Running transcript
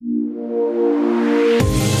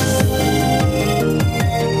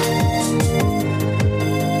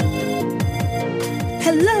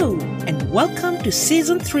Hello, and welcome to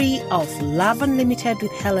Season 3 of Love Unlimited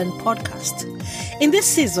with Helen podcast. In this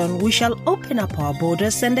season, we shall open up our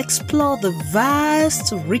borders and explore the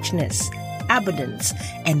vast richness, abundance,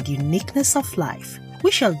 and uniqueness of life. We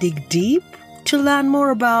shall dig deep to learn more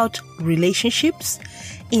about relationships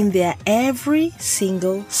in their every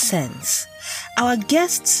single sense. Our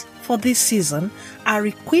guests for this season are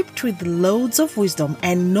equipped with loads of wisdom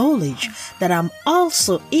and knowledge that I'm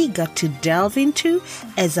also eager to delve into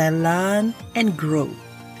as I learn and grow.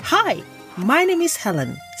 Hi, my name is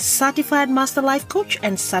Helen, Certified Master Life Coach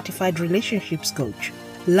and Certified Relationships Coach.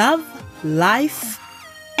 Love, life,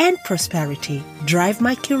 and prosperity drive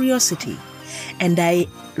my curiosity, and I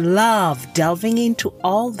love delving into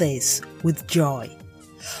all this with joy.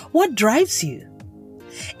 What drives you?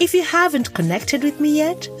 If you haven't connected with me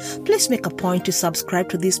yet, please make a point to subscribe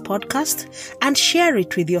to this podcast and share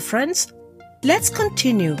it with your friends. Let's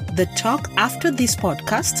continue the talk after this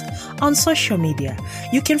podcast on social media.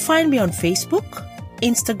 You can find me on Facebook,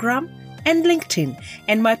 Instagram, and LinkedIn,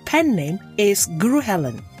 and my pen name is Guru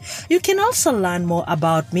Helen. You can also learn more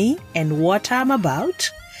about me and what I'm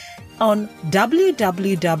about on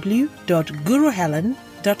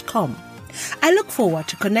www.guruhelen.com. I look forward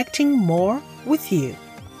to connecting more with you.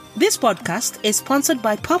 This podcast is sponsored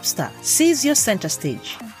by Popstar Seize Your Center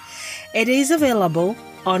Stage. It is available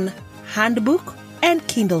on Handbook and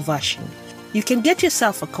Kindle version. You can get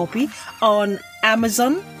yourself a copy on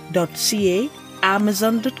amazon.ca,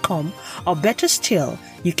 amazon.com, or better still,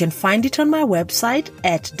 you can find it on my website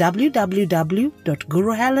at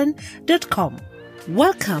www.guruhelen.com.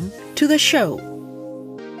 Welcome to the show.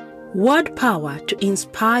 Word power to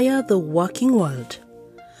inspire the working world.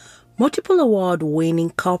 Multiple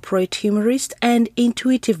award-winning corporate humorist and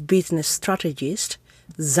intuitive business strategist,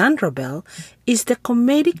 Zandra Bell is the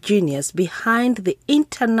comedic genius behind the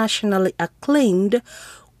internationally acclaimed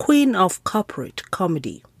Queen of Corporate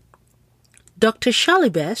Comedy. Dr. Shirley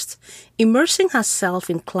Best, immersing herself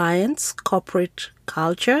in clients' corporate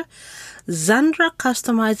culture, Zandra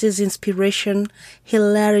customizes inspiration,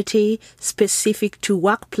 hilarity specific to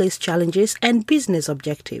workplace challenges and business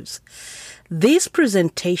objectives. These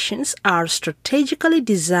presentations are strategically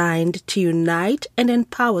designed to unite and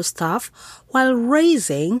empower staff while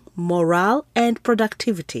raising morale and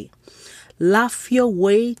productivity. Laugh your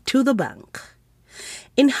way to the bank.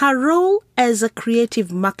 In her role as a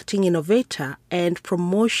creative marketing innovator and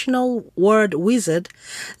promotional word wizard,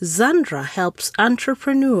 Zandra helps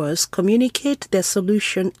entrepreneurs communicate their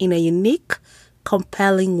solution in a unique,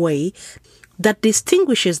 compelling way that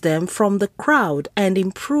distinguishes them from the crowd and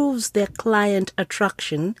improves their client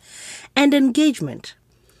attraction and engagement.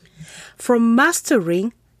 From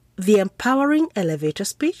mastering the empowering elevator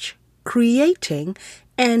speech, creating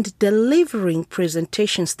and delivering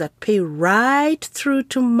presentations that pay right through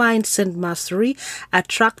to mindset mastery,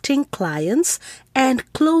 attracting clients,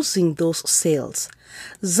 and closing those sales,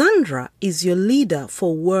 Zandra is your leader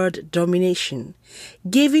for word domination,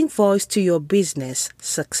 giving voice to your business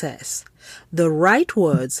success. The right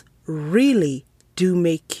words really do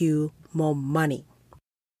make you more money.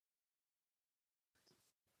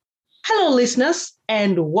 Hello, listeners,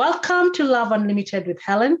 and welcome to Love Unlimited with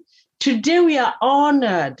Helen. Today, we are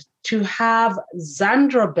honored to have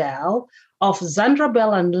Zandra Bell of Zandra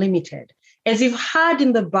Bell Unlimited. As you've heard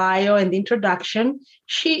in the bio and the introduction,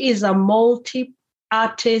 she is a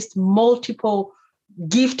multi-artist, multiple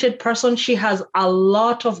gifted person. She has a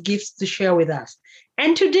lot of gifts to share with us.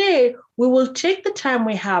 And today, we will take the time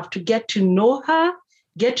we have to get to know her,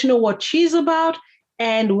 get to know what she's about,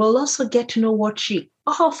 and we'll also get to know what she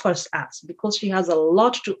offers us, because she has a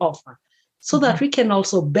lot to offer, so that we can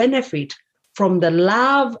also benefit from the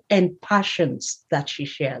love and passions that she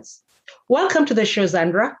shares. Welcome to the show,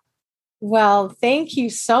 Zandra. Well, thank you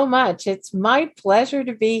so much. It's my pleasure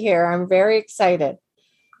to be here. I'm very excited.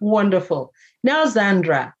 Wonderful. Now,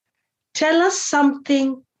 Zandra, tell us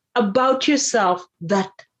something about yourself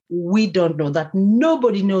that we don't know, that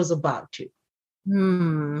nobody knows about you.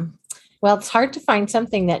 Well, it's hard to find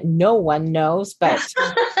something that no one knows, but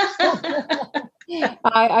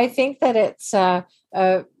I think that it's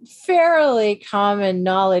fairly common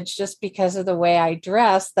knowledge just because of the way I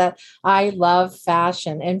dress that I love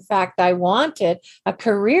fashion. In fact, I wanted a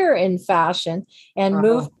career in fashion and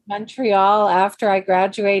moved to Montreal after I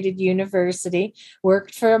graduated university,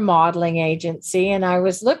 worked for a modeling agency, and I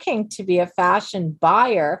was looking to be a fashion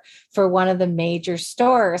buyer for one of the major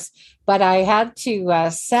stores. But I had to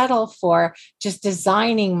settle for just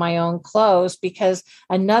designing my own clothes because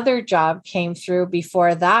another job came through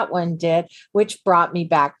before that one did, which brought me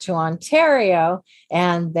back to Ontario.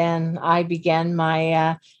 And then I began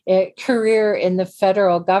my career in the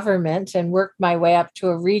federal government and worked my way up to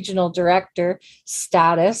a regional director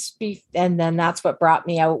status. And then that's what brought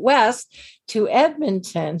me out west to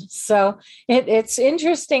Edmonton. So it's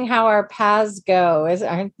interesting how our paths go,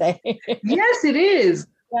 aren't they? Yes, it is.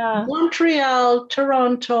 Yeah. Montreal,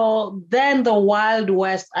 Toronto, then the Wild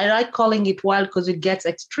West. I like calling it wild because it gets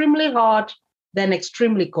extremely hot, then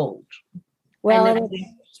extremely cold. Well,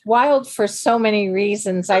 it's wild for so many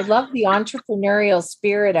reasons. I love the entrepreneurial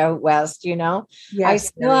spirit out west, Yes, I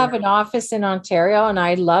still have an office in Ontario and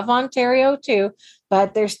I love Ontario too,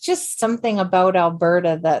 but there's just something about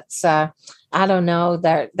Alberta that's I don't know,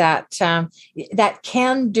 that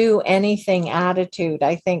can do anything attitude.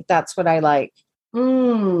 I think that's what I like.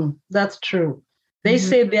 That's true. They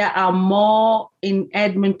say there are more in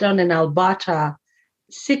Edmonton and Alberta.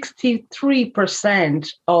 63%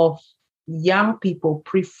 of young people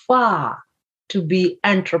prefer to be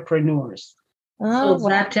entrepreneurs. So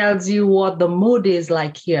that tells you what the mood is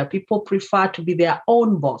like here. People prefer to be their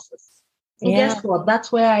own bosses. And guess what?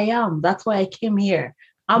 That's where I am. That's why I came here.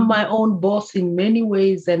 I'm my own boss in many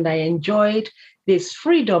ways, and I enjoy it. There's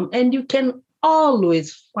freedom, and you can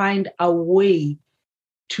always find a way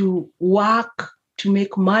to work, to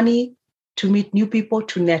make money, to meet new people,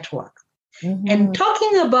 to network. And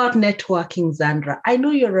talking about networking, Zandra, I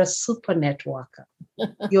know you're a super networker.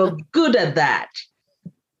 You're good at that.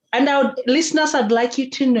 And our listeners, I'd like you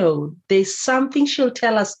to know there's something she'll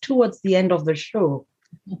tell us towards the end of the show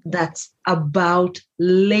that's about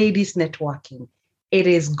ladies networking. It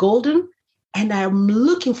is golden, and I'm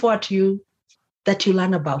looking forward to you that you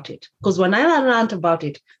learn about it. Because when I learned about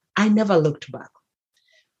it, I never looked back.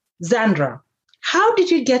 Zandra, how did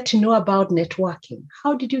you get to know about networking?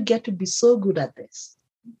 How did you get to be so good at this?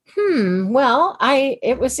 Well,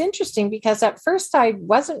 it was interesting because at first I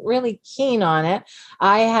wasn't really keen on it.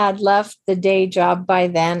 I had left the day job by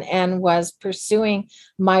then and was pursuing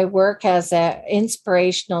my work as an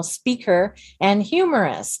inspirational speaker and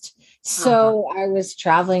humorist. So I was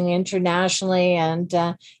traveling internationally and,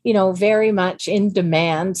 very much in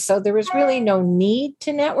demand. So there was really no need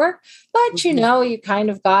to network. But, you kind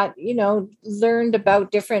of got, learned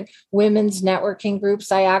about different women's networking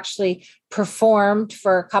groups. I actually performed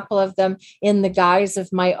for a couple of them in the guise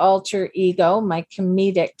of my alter ego, my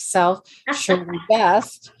comedic self, Shirley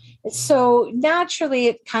Best. So naturally,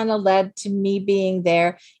 it kind of led to me being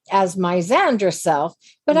there as my Zandra self.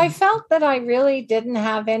 But I felt that I really didn't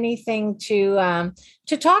have anything to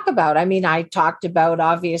talk about. I mean, I talked about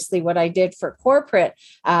obviously what I did for corporate,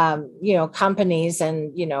 companies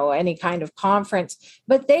and, any kind of conference,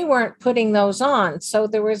 but they weren't putting those on. So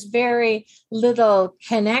there was very little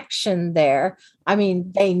connection there. I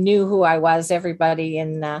mean, they knew who I was. Everybody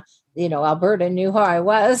in, Alberta knew who I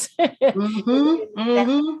was.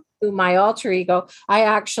 My alter ego, I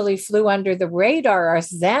actually flew under the radar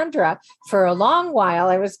as Zandra for a long while.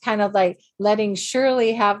 I was kind of like letting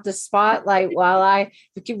Shirley have the spotlight while I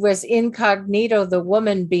was incognito, the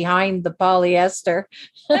woman behind the polyester.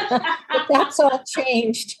 But that's all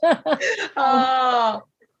changed.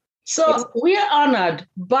 So we are honored.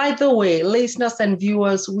 By the way, listeners and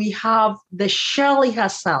viewers, we have the Shirley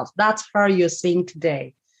herself. That's her you're seeing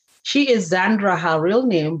today. She is Zandra, her real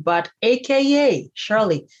name, but AKA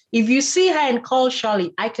Shirley. If you see her and call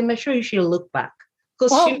Shirley, I can assure you she'll look back.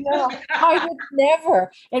 No, I would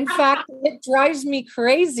never. In fact, it drives me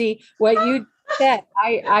crazy what you said.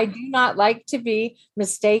 I do not like to be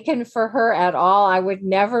mistaken for her at all. I would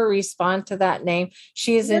never respond to that name.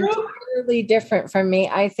 She is entirely different from me.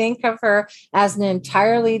 I think of her as an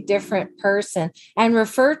entirely different person and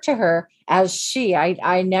refer to her as she.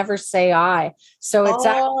 I never say I. So it's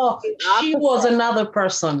she was another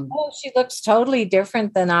person. Oh, she looks totally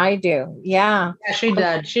different than I do. Yeah. She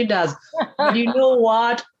does. But you know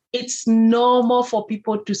what? It's normal for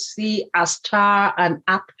people to see a star, an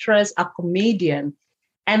actress, a comedian,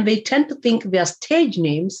 and they tend to think their stage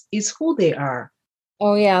names is who they are.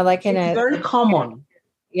 Oh, yeah. It's very common.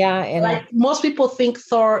 Yeah. Most people think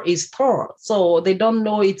Thor is Thor. So they don't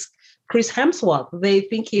know it's Chris Hemsworth. They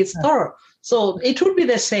think he's Thor. So it would be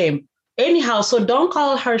the same. Anyhow, so don't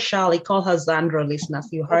call her Charlie, call her Zandra, listeners.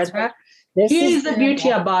 You heard her? This Here's the beauty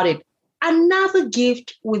about it. Another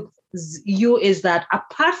gift with you is that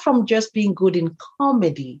apart from just being good in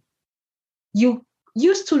comedy, you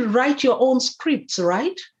used to write your own scripts,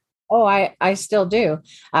 right? Oh, I still do.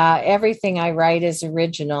 Everything I write is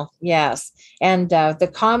original. Yes. And the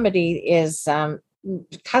comedy is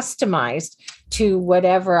customized to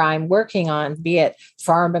whatever I'm working on, be it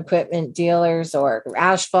farm equipment dealers or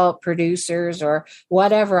asphalt producers or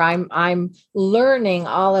whatever. I'm learning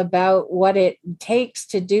all about what it takes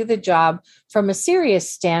to do the job from a serious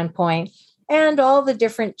standpoint, and all the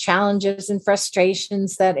different challenges and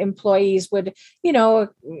frustrations that employees would,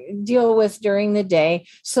 deal with during the day,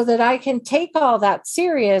 so that I can take all that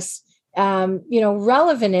serious,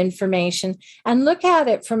 relevant information and look at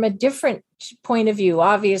it from a different point of view,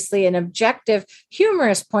 obviously an objective,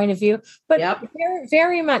 humorous point of view, but very,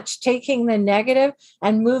 very much taking the negative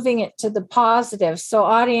and moving it to the positive. So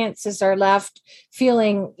audiences are left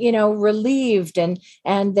feeling, relieved,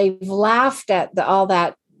 and they've laughed at all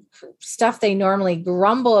that stuff they normally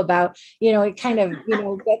grumble about. It kind of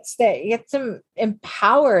gets them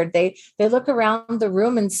empowered. They look around the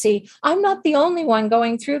room and see, I'm not the only one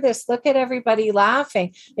going through this. Look at everybody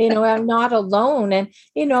laughing. I'm not alone. And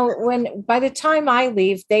when by the time I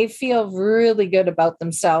leave, they feel really good about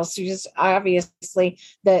themselves. So just obviously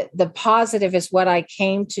the positive is what I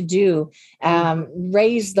came to do,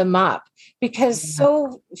 raise them up. Because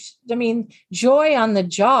joy on the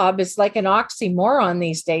job is like an oxymoron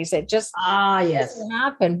these days. It just doesn't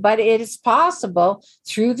happen, but it is possible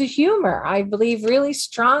through the humor. I believe really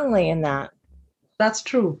strongly in that. That's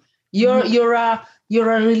true. You're a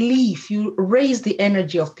relief. You raise the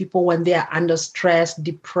energy of people when they are under stress,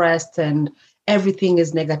 depressed, and everything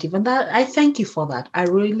is negative. And that I thank you for that. I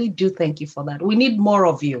really do thank you for that. We need more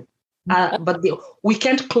of you, but we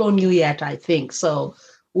can't clone you yet, I think. So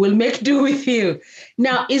we'll make do with you.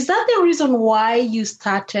 Now, is that the reason why you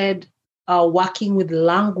started working with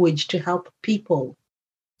language to help people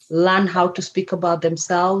learn how to speak about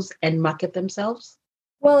themselves and market themselves?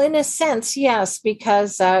 Well, in a sense, yes,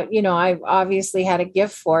 because, I obviously had a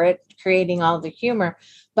gift for it, creating all the humor.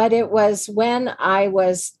 But it was when I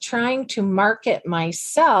was trying to market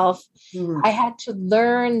myself, I had to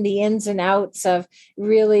learn the ins and outs of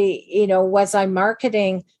really, was I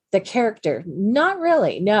marketing the character? Not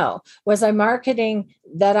really, no. Was I marketing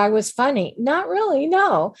that I was funny? Not really,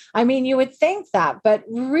 no. I mean, you would think that, but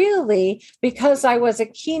really, because I was a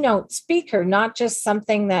keynote speaker, not just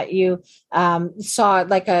something that you saw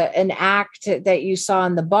like an act that you saw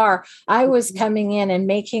in the bar, I was coming in and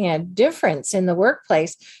making a difference in the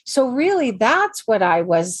workplace. So really, that's what I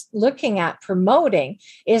was looking at promoting,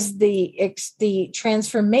 is the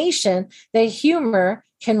transformation, the humor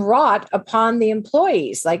can wrought upon the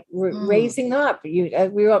employees, like raising up. We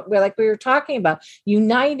were talking about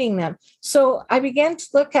uniting them. So I began to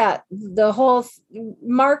look at the whole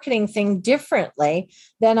marketing thing differently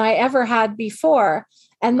than I ever had before.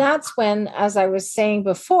 And that's when, as I was saying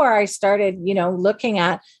before, I started, looking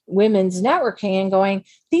at women's networking and going,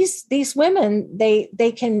 these women, they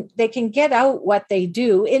can get out what they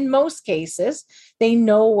do. In most cases, they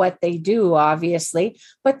know what they do, obviously,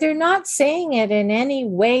 but they're not saying it in any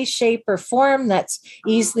way, shape, or form that's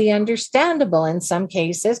easily understandable in some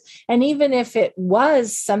cases. And even if it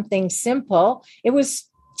was something simple, it was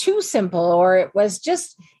too simple, or it was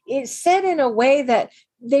just said in a way that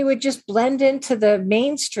they would just blend into the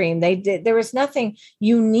mainstream. There was nothing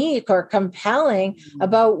unique or compelling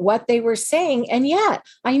about what they were saying. And yet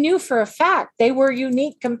I knew for a fact they were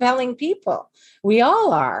unique, compelling people. We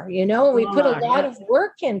all are, we put a lot of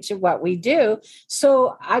work into what we do.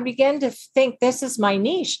 So I began to think, this is my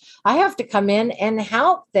niche. I have to come in and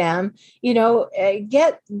help them,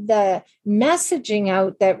 get the messaging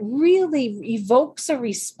out that really evokes a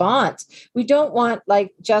response. We don't want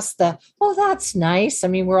like just oh, that's nice. I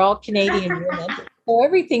mean, we're all Canadian women. So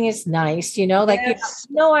everything is nice, like you have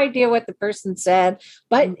no idea what the person said,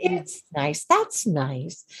 but it's nice. That's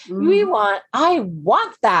nice. I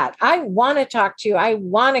want that. I want to talk to you. I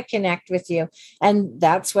want to connect with you. And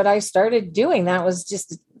that's what I started doing. That was just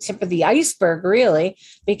the tip of the iceberg, really,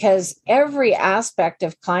 because every aspect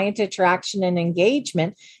of client attraction and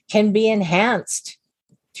engagement can be enhanced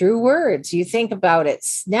through words. You think about it,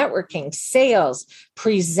 networking, sales,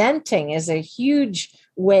 presenting is a huge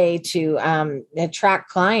way to attract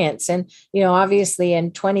clients. And, obviously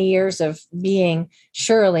in 20 years of being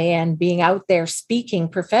surely. And being out there speaking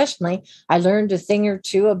professionally, I learned a thing or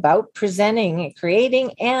two about presenting and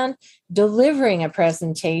creating and delivering a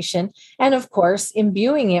presentation, and of course,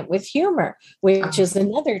 imbuing it with humor, which is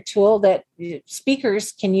another tool that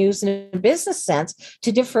speakers can use in a business sense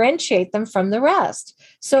to differentiate them from the rest.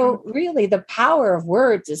 So, really, the power of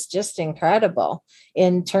words is just incredible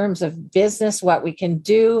in terms of business, what we can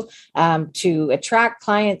do to attract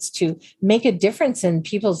clients, to make a difference in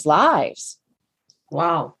people's lives.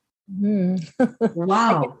 Wow. Mm.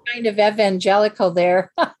 Wow. Kind of evangelical there.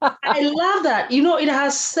 I love that. It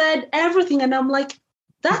has said everything. And I'm like,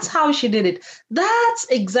 that's how she did it. That's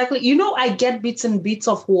exactly, I get bits and bits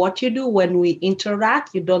of what you do when we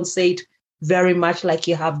interact. You don't say it very much like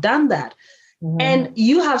you have done that. And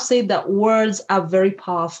you have said that words are very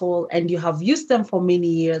powerful and you have used them for many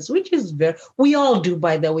years, which is we all do,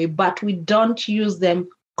 by the way, but we don't use them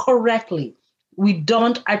correctly. We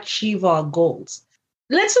don't achieve our goals.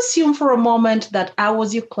 Let's assume for a moment that I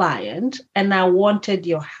was your client and I wanted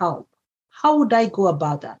your help. How would I go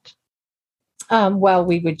about that? Well,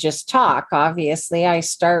 we would just talk. Obviously, I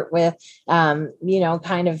start with,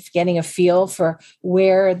 kind of getting a feel for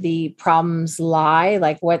where the problems lie,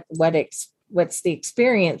 like what's the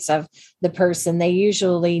experience of the person. They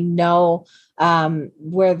usually know where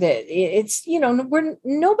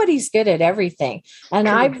nobody's good at everything. And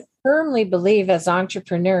I firmly believe as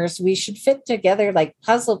entrepreneurs, we should fit together like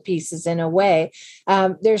puzzle pieces in a way.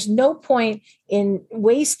 There's no point in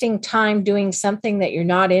wasting time doing something that you're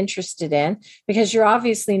not interested in, because you're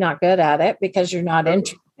obviously not good at it, because you're not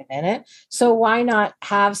interested in it. So why not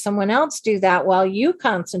have someone else do that while you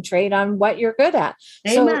concentrate on what you're good at?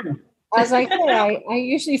 Amen. So, as I say, I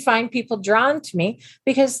usually find people drawn to me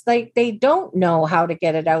because they don't know how to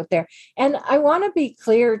get it out there. And I want to be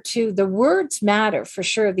clear too, the words matter for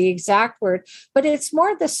sure, the exact word, but it's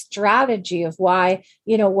more the strategy of why,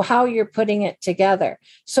 how you're putting it together.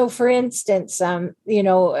 So for instance,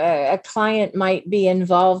 a client might be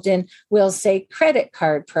involved in, we'll say, credit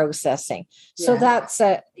card processing. So that's,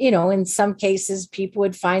 in some cases, people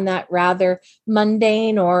would find that rather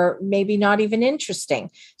mundane or maybe not even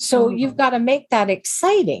interesting. So you've got to make that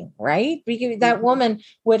exciting, right? Because that woman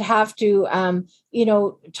would have to,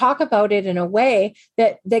 talk about it in a way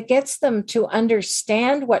that gets them to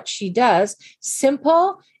understand what she does.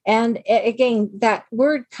 Simple. And again, that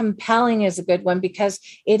word compelling is a good one because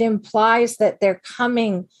it implies that they're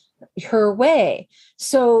coming her way.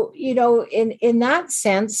 So, in that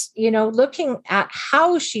sense, looking at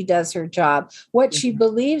how she does her job, what she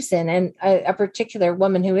believes in, and a particular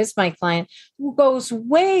woman who is my client who goes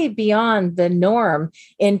way beyond the norm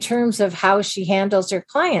in terms of how she handles her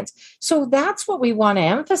clients. So that's what we want to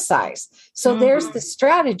emphasize. So there's the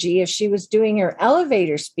strategy. If she was doing her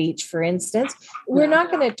elevator speech, for instance, we're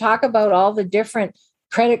not going to talk about all the different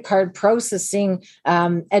credit card processing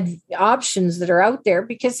options that are out there,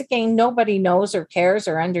 because again, nobody knows or cares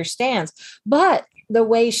or understands. But the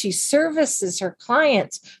way she services her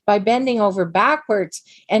clients by bending over backwards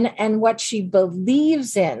and what she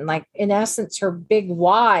believes in, like in essence, her big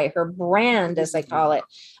why, her brand, as I call it,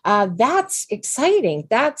 that's exciting.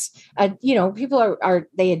 That's, people are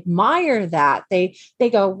they admire that. They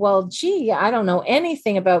go, well, gee, I don't know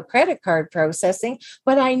anything about credit card processing,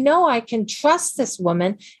 but I know I can trust this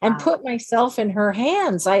woman and put myself in her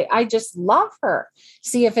hands. I just love her.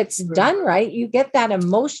 See, if it's done right, you get that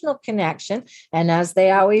emotional connection. And as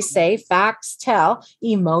they always say, facts tell,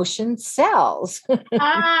 emotion sells.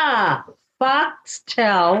 Facts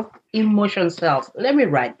tell, emotion sells. Let me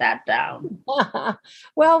write that down.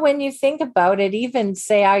 Well, when you think about it, even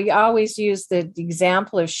say, I always use the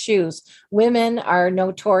example of shoes. Women are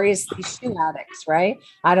notoriously shoe addicts, right?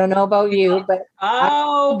 I don't know about you, but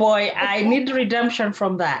boy, I need redemption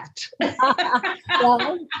from that.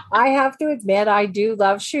 Well, I have to admit, I do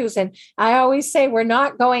love shoes. And I always say we're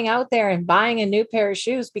not going out there and buying a new pair of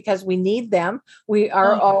shoes because we need them.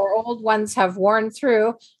 Our old ones have worn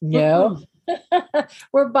through. No.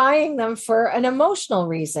 We're buying them for an emotional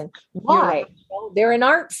reason. Why? Well, they're an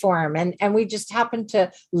art form and we just happen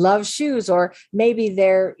to love shoes, or maybe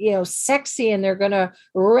they're, sexy and they're going to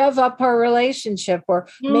rev up our relationship, or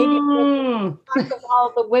maybe talk of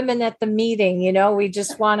all the women at the meeting, we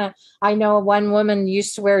just want to, I know one woman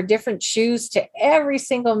used to wear different shoes to every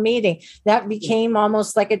single meeting. That became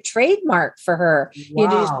almost like a trademark for her. Wow. You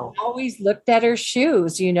just always looked at her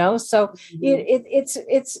shoes, so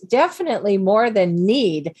it's definitely more than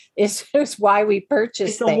need is why we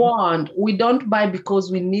purchase things. It's a want. We don't buy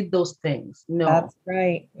because we need those things. No, that's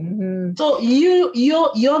right. Mm-hmm. So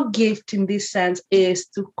your gift in this sense is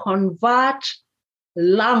to convert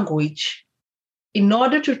language in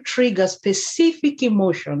order to trigger specific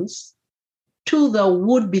emotions to the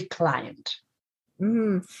would-be client.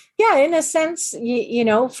 Yeah, in a sense,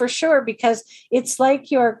 for sure, because it's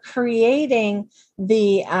like you're creating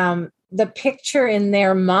the picture in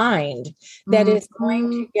their mind that is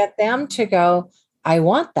going to get them to go, I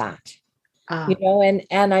want that.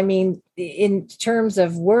 And I mean, in terms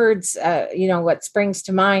of words, what springs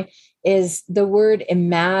to mind is the word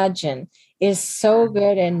imagine is so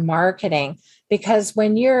good in marketing, because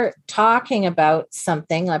when you're talking about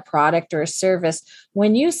something, a product or a service,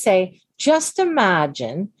 when you say, just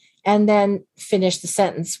imagine, and then finish the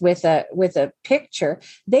sentence with a picture,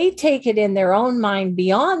 they take it in their own mind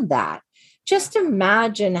beyond that. Just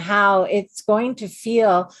imagine how it's going to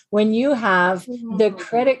feel when you have the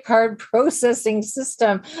credit card processing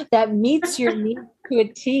system that meets your needs to a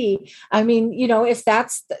T. I mean, if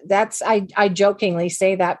that's I jokingly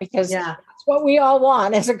say that because that's what we all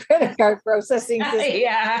want as a credit card processing system.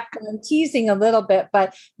 Yeah. I'm teasing a little bit,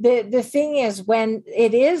 but the thing is, when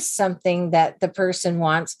it is something that the person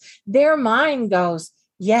wants, their mind goes,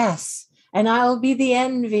 yes. And I'll be the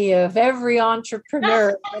envy of every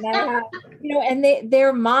entrepreneur. And I have, and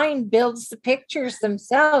their mind builds the pictures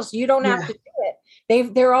themselves. You don't have to do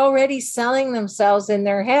it. They're already selling themselves in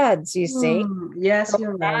their heads, you see. Yes, so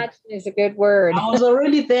you're right. Imagine is a good word. I was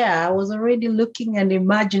already there. I was already looking and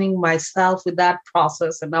imagining myself with that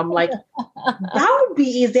process. And I'm like, that would be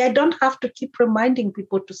easy. I don't have to keep reminding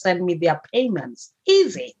people to send me their payments.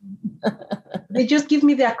 Easy. They just give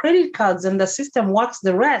me their credit cards and the system works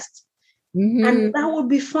the rest. And that would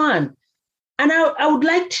be fun. And I would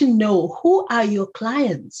like to know, who are your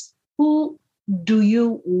clients? Who do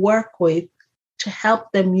you work with to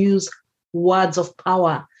help them use words of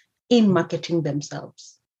power in marketing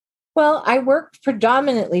themselves? Well, I work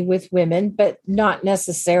predominantly with women, but not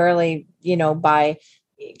necessarily,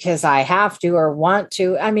 because I have to or want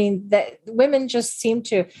to. I mean, that women just seem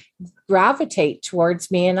to gravitate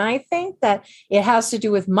towards me. And I think that it has to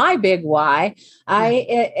do with my big why.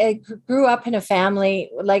 I grew up in a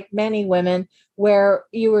family, like many women, where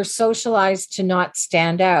you were socialized to not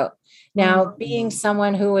stand out. Now, being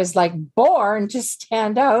someone who was like born to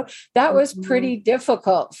stand out, that was pretty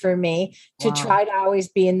difficult for me to try to always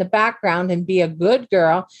be in the background and be a good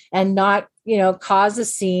girl and not, cause a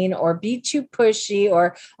scene or be too pushy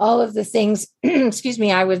or all of the things, excuse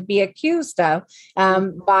me, I would be accused of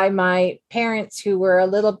by my parents, who were a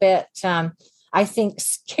little bit, I think,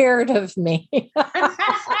 scared of me.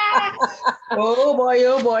 Oh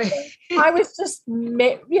boy. I was just,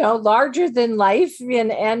 larger than life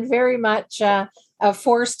and very much a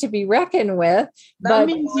force to be reckoned with. That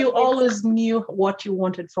means you always knew what you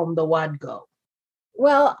wanted from the word go.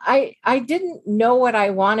 Well, I didn't know what I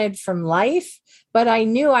wanted from life, but I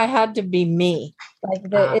knew I had to be me.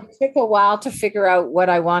 It took a while to figure out what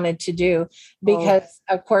I wanted to do because,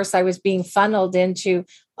 of course, I was being funneled into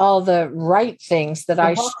all the right things that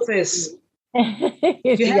I should.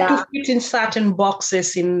 You had to fit in certain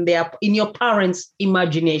boxes in your parents'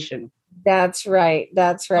 imagination. That's right.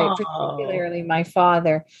 Particularly my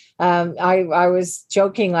father. I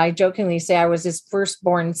jokingly say I was his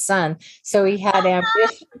firstborn son. So he had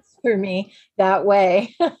ambitions for me that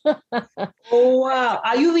way. Oh, wow.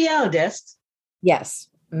 Are you the eldest? Yes.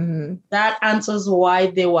 Mm-hmm. That answers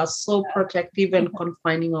why they were so protective and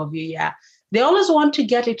confining of you. Yeah. They always want to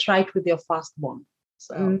get it right with your firstborn.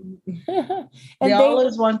 So they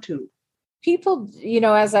always want to. People,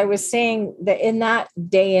 as I was saying, that in that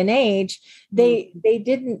day and age, they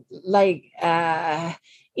didn't like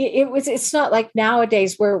it's not like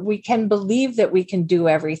nowadays where we can believe that we can do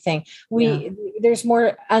everything. There's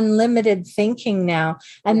more unlimited thinking now.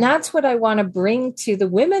 And that's what I want to bring to the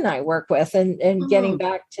women I work with. And getting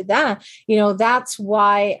back to that, that's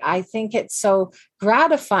why I think it's so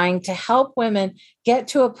gratifying to help women get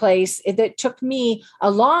to a place that took me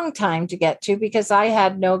a long time to get to because I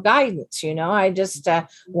had no guidance. I just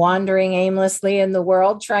wandering aimlessly in the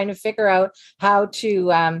world, trying to figure out how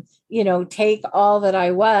to, take all that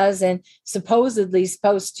I was and supposedly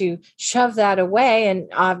supposed to shove that away. And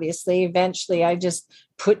obviously, eventually I just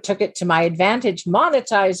took it to my advantage.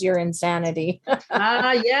 Monetize your insanity.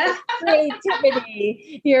 Yeah.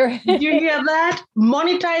 Creativity. Did you hear that?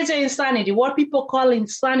 Monetize your insanity. What people call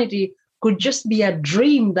insanity could just be a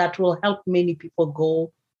dream that will help many people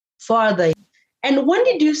go further. And when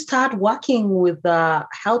did you start working with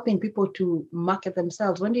helping people to market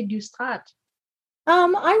themselves? When did you start?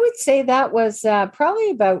 I would say that was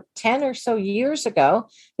probably about 10 or so years ago,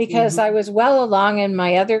 because I Mm-hmm. was well along in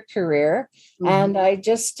my other career. And Mm-hmm. I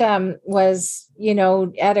just was,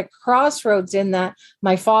 at a crossroads in that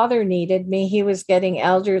my father needed me. He was getting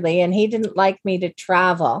elderly and he didn't like me to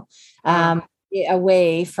travel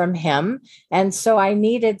away from him. And so I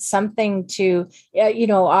needed something to,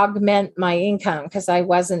 augment my income, because I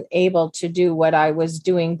wasn't able to do what I was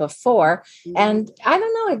doing before. And I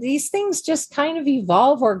don't know, these things just kind of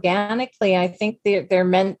evolve organically. I think they're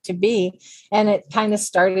meant to be. And it kind of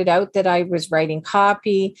started out that I was writing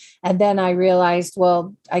copy. And then I realized,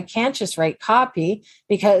 well, I can't just write copy,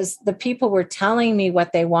 because the people were telling me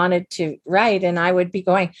what they wanted to write. And I would be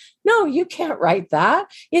going, no, you can't write that.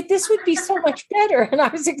 This would be so much better. And I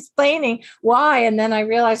was explaining why. And then I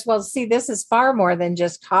realized, well, see, this is far more than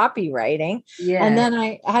just copywriting. And Yeah. then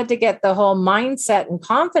I had to get the whole mindset and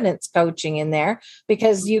confidence coaching in there,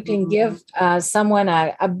 because you can give someone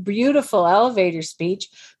a beautiful elevator speech,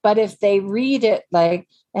 but if they read it like,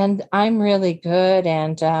 and I'm really good,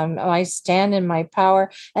 and I stand in my power,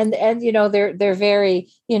 and they're very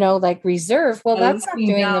like reserved. Well, that's not Looking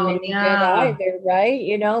doing them down, any good yeah. either,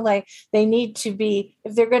 right? Like they need to be,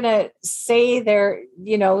 if they're going to say they're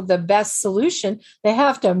the best solution, they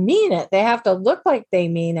have to mean it. They have to look like they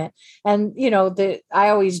mean it. And I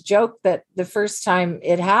always joke that the first time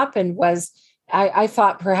it happened was I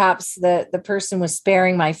thought perhaps the person was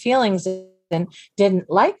sparing my feelings and didn't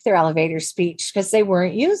like their elevator speech because they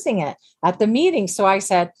weren't using it at the meeting. So I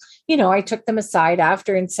said, I took them aside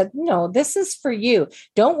after and said, no, this is for you.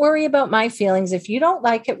 Don't worry about my feelings. If you don't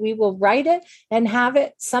like it, we will write it and have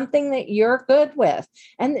it something that you're good with.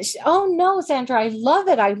 And oh no, Sandra, I love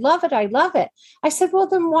it. I love it. I love it. I said, well,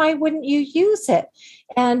 then why wouldn't you use it?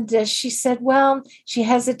 And she said, well, she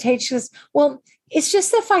hesitates. She goes, well, it's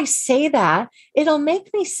just if I say that, it'll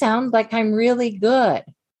make me sound like I'm really good.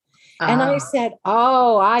 And I Ah. said,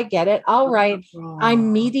 oh, I get it. All right. Oh.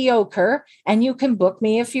 I'm mediocre and you can book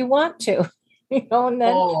me if you want to. And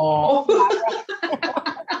then Oh.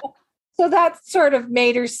 so that sort of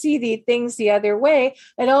made her see the things the other way.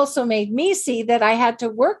 It also made me see that I had to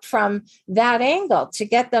work from that angle to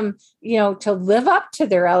get them, to live up to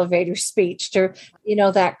their elevator speech, to,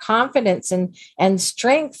 that confidence and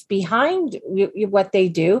strength behind what they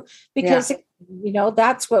do, because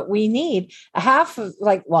that's what we need. Half of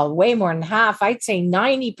way more than half, I'd say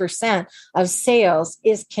 90% of sales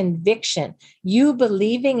is conviction. You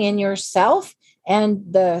believing in yourself and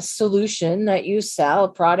the solution that you sell,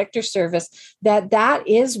 product or service, that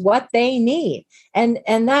is what they need. And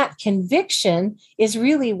that conviction is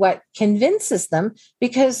really what convinces them,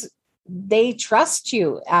 because they trust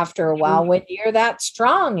you after a while when you're that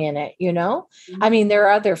strong in it, I mean, there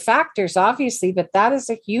are other factors, obviously, but that is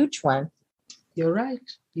a huge one. You're right.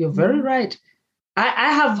 You're very right.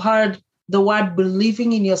 I have heard the word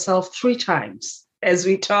believing in yourself 3 times as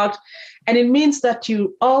we talked. And it means that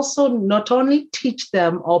you also not only teach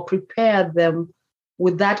them or prepare them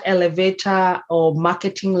with that elevator or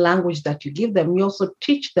marketing language that you give them, you also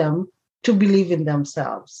teach them to believe in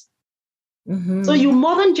themselves. Mm-hmm. So you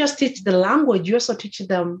more than just teach the language, you also teach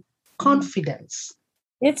them confidence.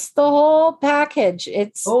 It's the whole package.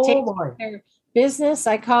 It's boy. Their business,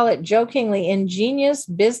 I call it jokingly, ingenious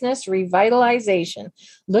business revitalization.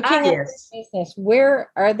 Looking at their business, where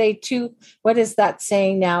are they what is that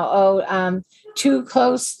saying now? Too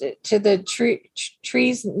close to the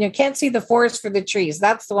trees. You can't see the forest for the trees.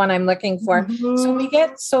 That's the one I'm looking for. Mm-hmm. So we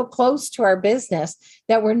get so close to our business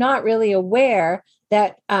that we're not really aware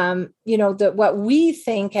that, that what we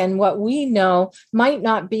think and what we know might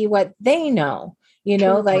not be what they know.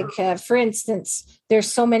 For instance,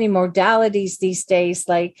 there's so many modalities these days,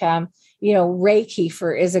 like,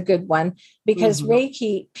 Reiki is a good one, because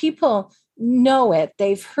Reiki, people know it,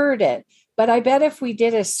 they've heard it. But I bet if we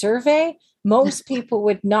did a survey, most people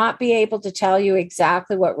would not be able to tell you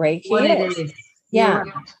exactly what Reiki is. Yeah.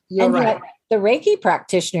 You're right. Yet the Reiki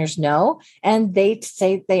practitioners know, and they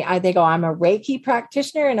say they go, I'm a Reiki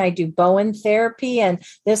practitioner and I do Bowen therapy and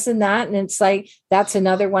this and that. And it's like, that's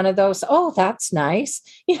another one of those. Oh, that's nice.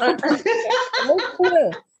 No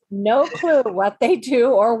clue what they do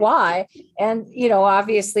or why. And,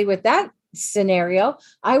 obviously with that scenario,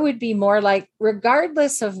 I would be more like,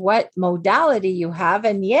 regardless of what modality you have,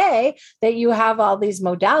 and yay, that you have all these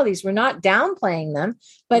modalities, we're not downplaying them,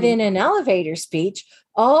 but in an elevator speech,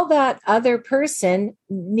 all that other person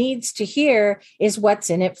needs to hear is what's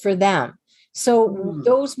in it for them. So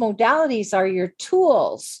those modalities are your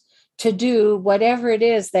tools to do whatever it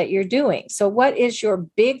is that you're doing. So what is your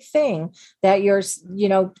big thing that you're,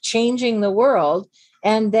 changing the world?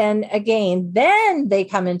 And then again, then they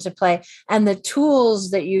come into play. And the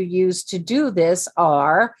tools that you use to do this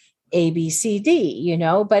are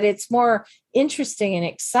ABCD, but it's more interesting and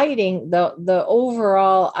exciting, the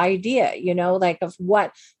overall idea, like of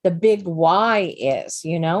what the big why is,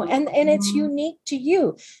 and it's unique to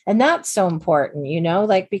you. And that's so important,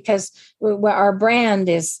 like, because our brand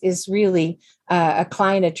is really a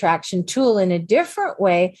client attraction tool in a different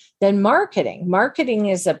way than marketing. Marketing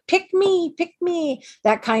is a pick me,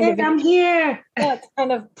 that kind of, I'm here. That's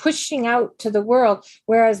kind of pushing out to the world.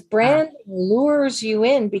 Whereas branding lures you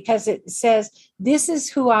in because it says, this is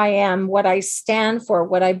who I am, what I stand for,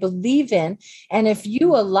 what I believe in. And if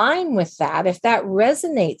you align with that, if that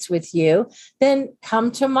resonates with you, then come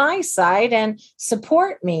to my side and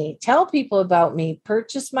support me, tell people about me,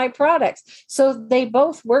 purchase my products. So they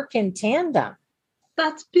both work in tandem.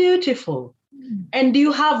 That's beautiful. And do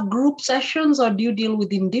you have group sessions or do you deal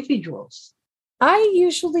with individuals? I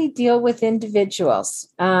usually deal with individuals.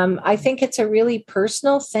 I think it's a really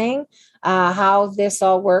personal thing, how this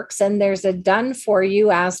all works. And there's a done for you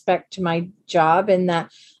aspect to my job in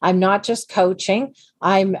that I'm not just coaching,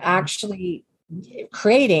 I'm actually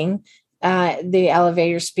creating the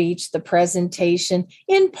elevator speech, the presentation,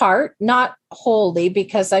 in part, not wholly,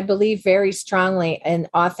 because I believe very strongly in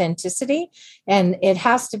authenticity. And it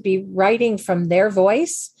has to be writing from their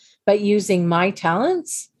voice, but using my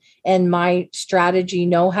talents and my strategy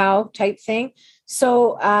know-how type thing.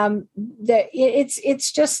 So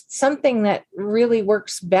it's just something that really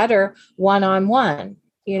works better one-on-one.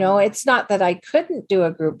 It's not that I couldn't do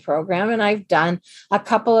a group program, and I've done a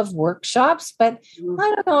couple of workshops, but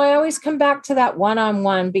I don't know, I always come back to that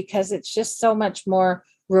one-on-one because it's just so much more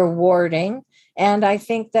rewarding. And I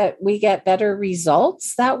think that we get better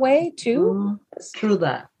results that way too. True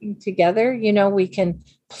that. Together, we can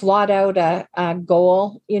plot out a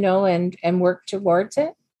goal, and work towards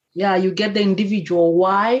it. Yeah, you get the individual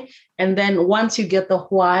why. And then once you get the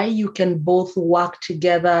why, you can both work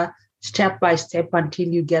together step by step until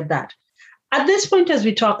you get that. At this point, as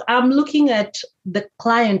we talk, I'm looking at the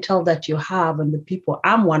clientele that you have and the people.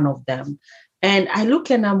 I'm one of them. And I look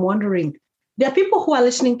and I'm wondering, there are people who are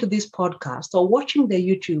listening to this podcast or watching the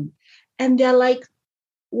YouTube, and they're like,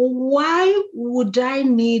 why would I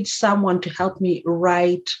need someone to help me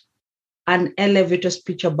write an elevator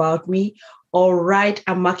speech about me or write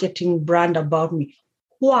a marketing brand about me?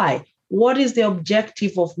 Why? What is the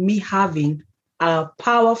objective of me having a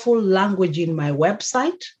powerful language in my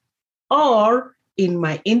website or in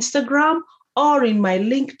my Instagram or in my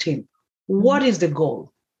LinkedIn? What is the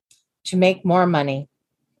goal? To make more money.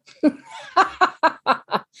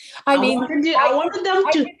 I wanted them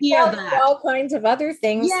to hear that. All kinds of other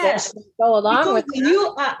things that go along with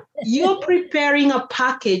that. You're preparing a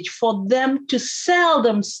package for them to sell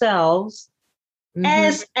themselves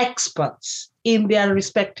as experts in their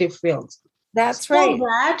respective fields. That's right. So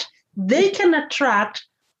that they can attract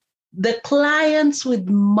the clients with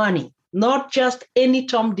money, not just any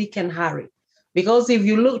Tom, Dick, and Harry. Because if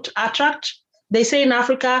you look to attract, they say in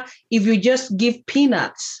Africa, if you just give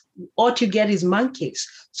peanuts, what you get is monkeys.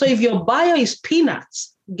 So if your bio is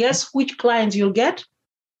peanuts, guess which clients you'll get?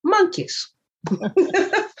 Monkeys.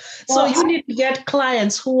 So you need to get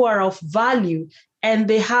clients who are of value and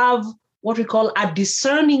they have what we call a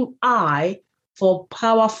discerning eye for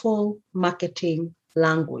powerful marketing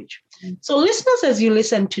language. So listeners, as you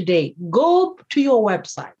listen today, go to your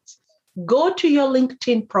websites, go to your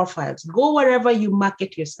LinkedIn profiles, go wherever you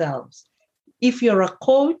market yourselves. If you're a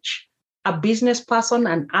coach, a business person,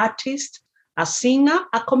 an artist, a singer,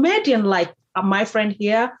 a comedian like my friend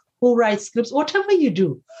here who writes scripts, whatever you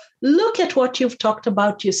do, look at what you've talked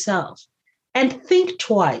about yourself and think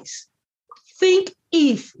twice. Think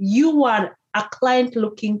if you were a client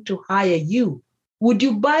looking to hire you, would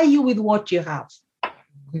you buy you with what you have?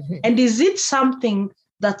 And is it something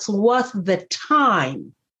that's worth the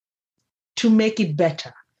time to make it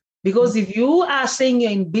better? Because if you are saying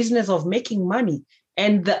you're in business of making money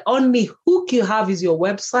and the only hook you have is your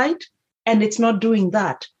website and it's not doing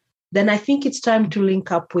that, then I think it's time to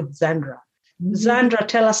link up with Zandra. Zandra,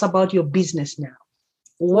 tell us about your business now.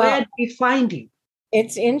 Where do we find you?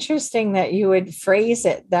 It's interesting that you would phrase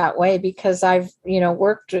it that way because I've,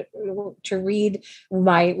 worked to read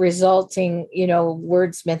my resulting,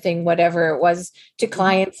 wordsmithing, whatever it was, to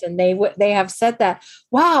clients, and they have said that,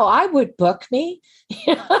 wow, I would book me.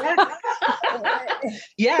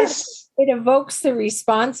 Yes. It evokes the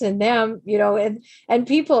response in them, and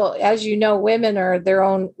people, as you know, women are their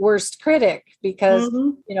own worst critic because,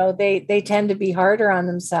 they tend to be harder on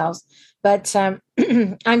themselves. But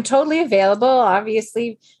I'm totally available.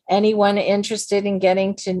 Obviously, anyone interested in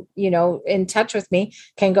getting to, in touch with me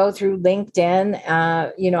can go through LinkedIn.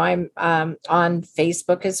 I'm on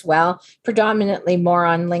Facebook as well, predominantly more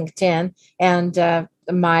on LinkedIn. And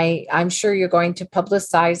I'm sure you're going to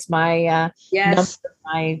publicize my number, Yes.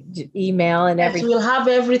 my email, and Yes, everything. we'll have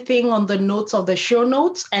everything on the notes of the show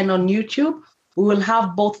notes and on YouTube. We will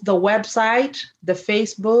have both the website, the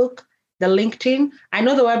Facebook, the LinkedIn. I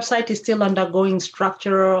know the website is still undergoing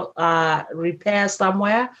structural repair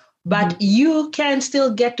somewhere, but you can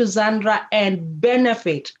still get to Zandra and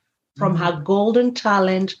benefit from her golden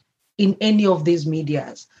talent in any of these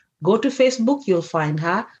medias. Go to Facebook, you'll find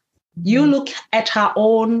her. You look at her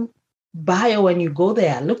own bio when you go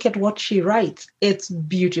there. Look at what she writes. It's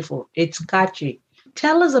beautiful. It's catchy.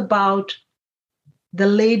 Tell us about the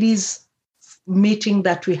ladies' meeting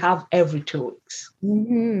that we have every 2 weeks.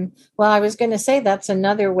 Well, I was going to say that's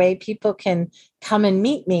another way people can come and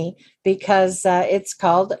meet me, because it's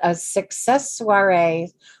called a success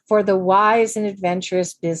soiree for the wise and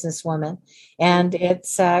adventurous businesswoman. And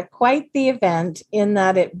it's quite the event in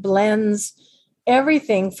that it blends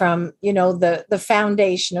everything from, the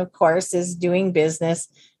foundation, of course, is doing business,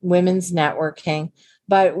 women's networking.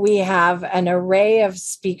 But we have an array of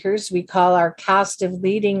speakers we call our cast of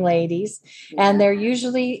leading ladies, and they're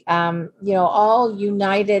usually, all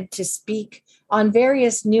united to speak on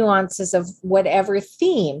various nuances of whatever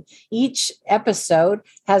theme. Each episode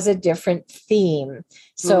has a different theme.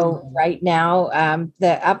 So right now,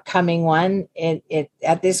 the upcoming one it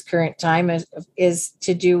at this current time is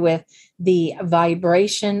to do with the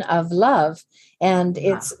vibration of love. And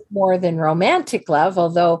it's more than romantic love,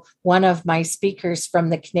 although one of my speakers from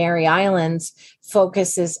the Canary Islands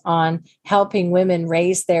focuses on helping women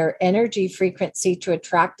raise their energy frequency to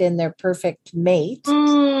attract in their perfect mate.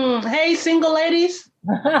 Hey, single ladies,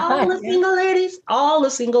 all the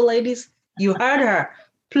single ladies, you heard her.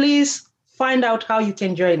 Please find out how you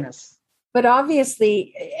can join us. But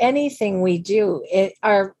obviously, anything we do,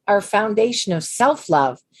 our foundation of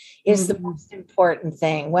self-love is the most important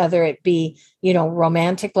thing, whether it be,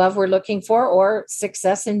 romantic love we're looking for or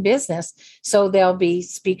success in business. So there'll be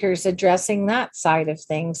speakers addressing that side of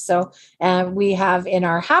things. So we have in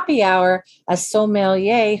our happy hour a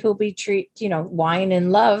sommelier who'll be wine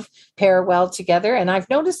and love pair well together. And I've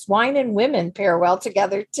noticed wine and women pair well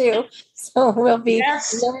together too. So we'll be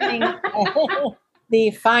learning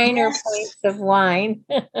the finer points of wine.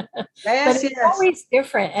 But it's always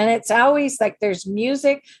different. And it's always like there's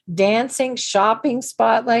music, dancing, shopping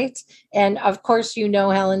spotlights. And of course,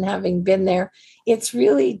 Helen, having been there, it's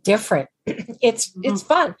really different. It's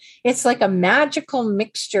fun. It's like a magical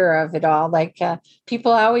mixture of it all. Like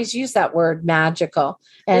people always use that word magical.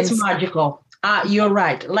 And it's magical. You're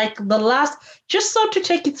right. Like just so to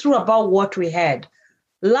take you through about what we had.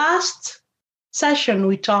 Last session,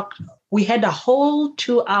 we had a whole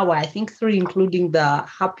 2 hour, I think 3, including the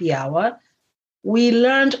happy hour. We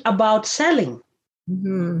learned about selling.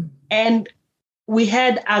 And we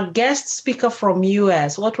had a guest speaker from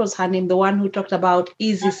US. What was her name? The one who talked about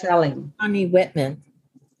easy selling. Connie Whitman.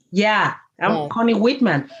 Yeah, Connie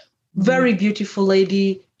Whitman. Very beautiful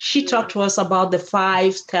lady. She talked to us about the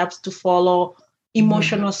 5 steps to follow,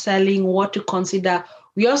 emotional selling, what to consider.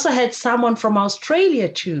 We also had someone from Australia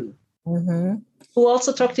too, who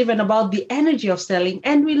also talked even about the energy of selling.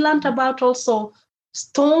 And we learned about also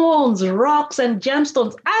stones, rocks, and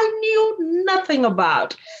gemstones I knew nothing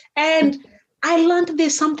about. And I learned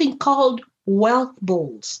there's something called wealth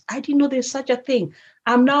bowls. I didn't know there's such a thing.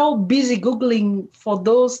 I'm now busy Googling for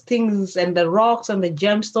those things and the rocks and the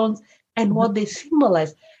gemstones and what they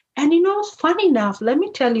symbolize. And funny enough, let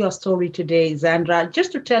me tell you a story today, Zandra,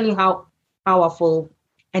 just to tell you how powerful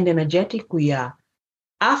and energetic we are.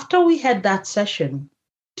 After we had that session,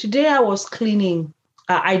 today I was cleaning.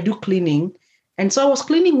 I do cleaning. And so I was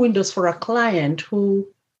cleaning windows for a client who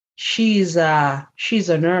she's a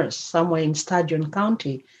nurse somewhere in Sturgeon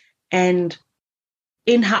County. And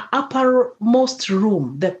in her uppermost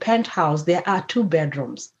room, the penthouse, there are 2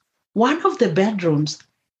 bedrooms. One of the bedrooms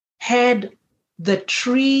had the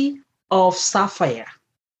tree of sapphire.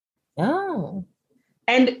 Oh.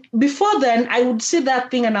 And before then, I would see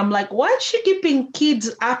that thing and I'm like, why is she keeping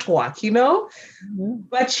kids artwork,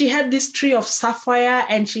 But she had this tree of sapphire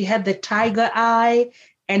and she had the tiger eye.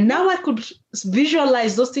 And now I could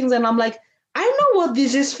visualize those things. And I'm like, I know what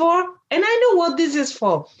this is for. And I know what this is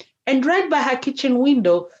for. And right by her kitchen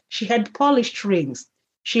window, she had polished rings.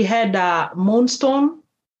 She had a moonstone.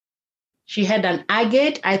 She had an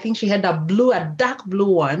agate. I think she had a dark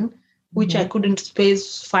blue one, which I couldn't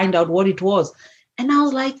find out what it was. And I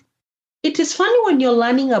was like, It is funny when you're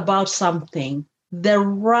learning about something, the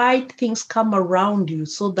right things come around you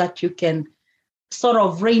so that you can sort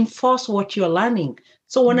of reinforce what you're learning.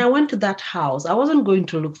 So when I went to that house, I wasn't going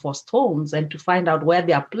to look for stones and to find out where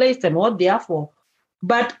they are placed and what they are for.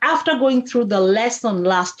 But after going through the lesson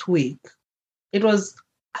last week, I was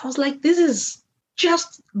like, this is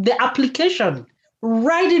just the application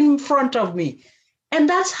right in front of me. And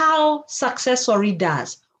that's how Successory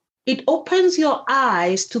does. It opens your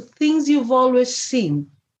eyes to things you've always seen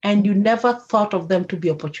and you never thought of them to be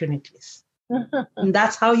opportunities. And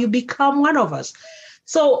that's how you become one of us.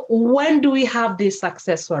 So when do we have these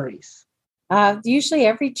Successories? Usually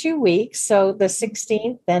every 2 weeks. So the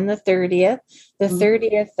 16th, then the 30th. The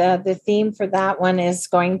 30th, the theme for that one is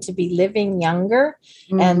going to be living younger.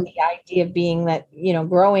 And the idea being that,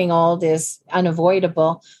 growing old is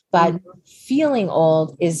unavoidable, but feeling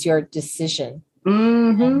old is your decision.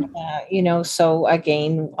 And, so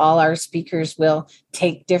again, all our speakers will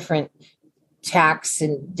take different tacks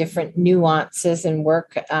and different nuances and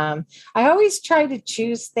work. I always try to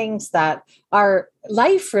choose things that are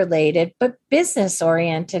life related, but business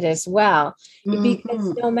oriented as well.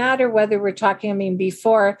 Because no matter whether we're talking,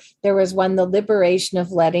 before there was one, the liberation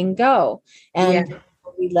of letting go. And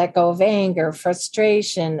we let go of anger,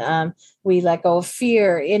 frustration, we let go of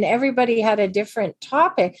fear, and everybody had a different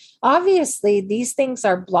topic. Obviously, these things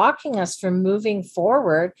are blocking us from moving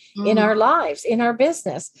forward in our lives, in our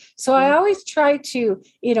business. So I always try to,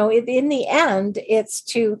 in the end, it's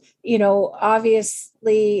to,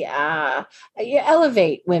 obviously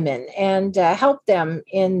elevate women and help them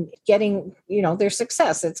in getting, their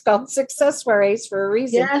success. It's called Successories for a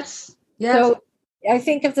reason. Yes. So I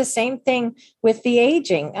think of the same thing with the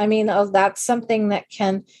aging. That's something that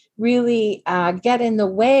can really get in the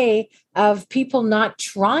way of people not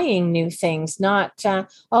trying new things, not,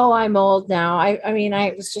 I'm old now.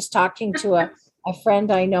 I was just talking to a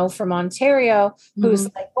friend I know from Ontario who's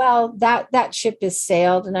like, well, that ship has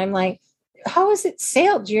sailed. And I'm like, how has it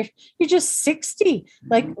sailed? You're just 60.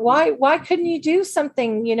 Like, why couldn't you do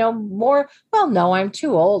something, more? Well, no, I'm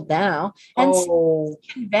too old now. And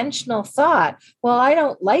conventional thought. Well, I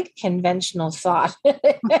don't like conventional thought.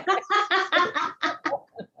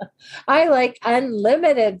 I like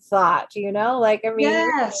unlimited thought,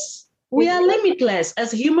 Yes, we are limitless.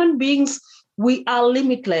 As human beings, we are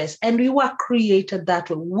limitless and we were created that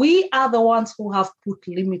way. We are the ones who have put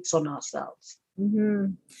limits on ourselves.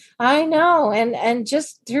 I know. And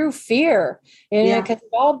just through fear, because it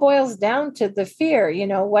all boils down to the fear.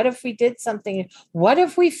 What if we did something? What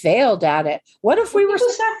if we failed at it? What if we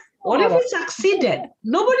succeeded?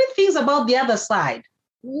 Nobody thinks about the other side.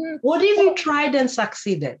 What if you tried and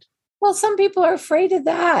succeeded? Well, some people are afraid of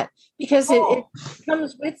that because it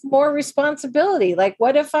comes with more responsibility. Like,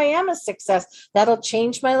 what if I am a success? That'll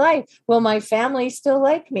change my life. Will my family still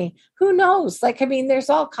like me? Who knows? There's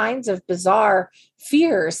all kinds of bizarre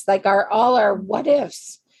fears, like all our what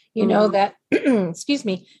ifs, that, excuse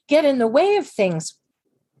me, get in the way of things.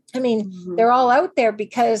 They're all out there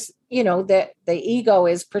because, the ego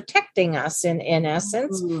is protecting us in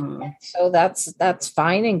essence. So that's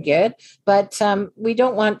fine and good. But we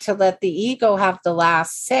don't want to let the ego have the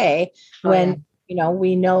last say when,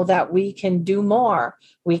 we know that we can do more.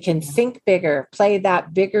 We can think bigger, play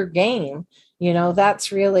that bigger game.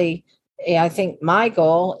 That's really, I think my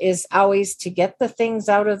goal is always to get the things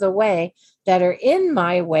out of the way that are in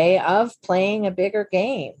my way of playing a bigger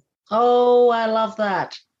game. Oh, I love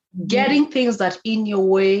that. Getting things that in your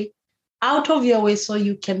way, out of your way so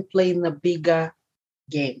you can play in the bigger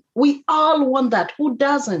game. We all want that. Who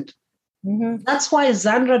doesn't? That's why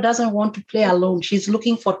Zandra doesn't want to play alone. She's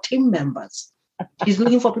looking for team members. She's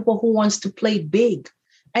looking for people who wants to play big.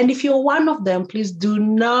 And if you're one of them, please do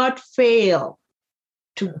not fail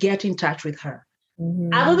to get in touch with her.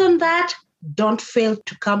 Other than that, don't fail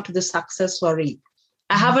to come to the Successory.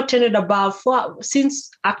 I have attended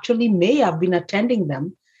since actually May, I've been attending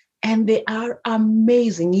them. And they are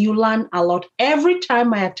amazing. You learn a lot. Every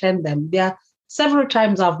time I attend them, there are several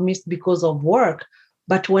times I've missed because of work.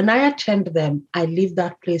 But when I attend them, I leave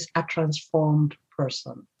that place a transformed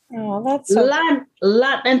person. Oh, that's so learn.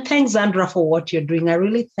 And thanks, Zandra, for what you're doing. I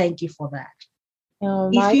really thank you for that.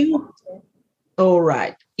 All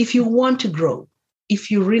right. If you want to grow,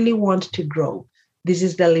 if you really want to grow, this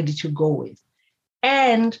is the lady to go with.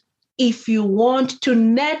 And if you want to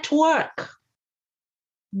network,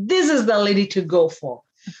 this is the lady to go for.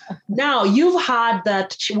 Now, you've heard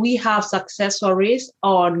that we have Successories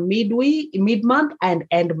on mid-month and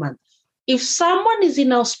end month. If someone is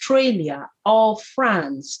in Australia or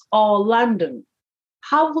France or London,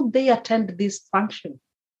 how would they attend this function?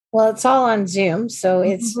 Well, it's all on Zoom, so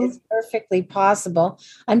Mhm. it's perfectly possible.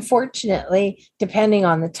 Unfortunately, depending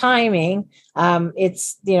on the timing,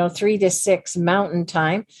 it's 3 to 6 Mountain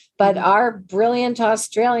Time. But Mhm. our brilliant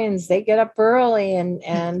Australians, they get up early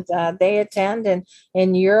and they attend. And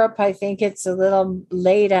in Europe, I think it's a little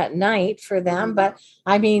late at night for them. Mhm. But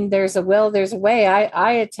I mean, there's a will, there's a way.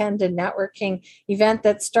 I attend a networking event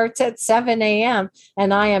that starts at 7 a.m.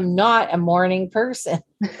 and I am not a morning person.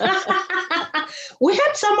 We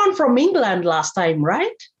had someone from England last time,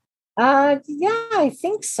 right? Yeah, I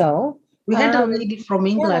think so. We had a Um, lady from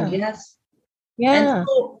England, yeah, yes. And yeah.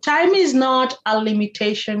 so time is not a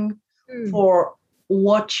limitation Hmm. for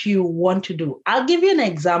what you want to do. I'll give you an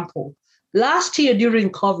example. Last year during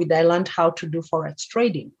COVID, I learned how to do Forex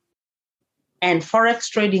trading. And Forex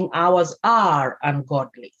trading hours are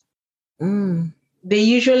ungodly. Mm. They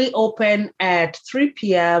usually open at 3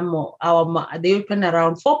 p.m. or they open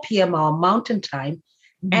around 4 p.m. our mountain time,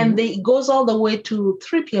 and Mhm. it goes all the way to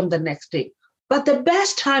 3 p.m. the next day. But the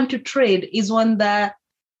best time to trade is when the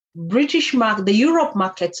Europe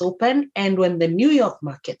markets open and when the New York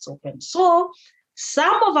markets open. So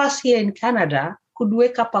some of us here in Canada could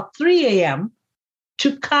wake up at 3 a.m.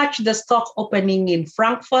 to catch the stock opening in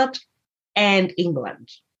Frankfurt and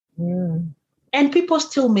England. Mm. And people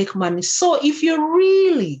still make money. So if you're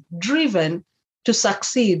really driven to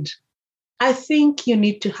succeed, I think you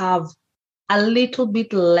need to have a little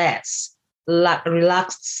bit less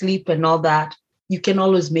relaxed sleep and all that. You can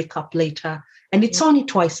always make up later. And it's only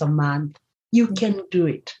twice a month. You can do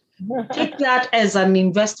it. Take that as an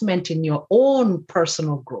investment in your own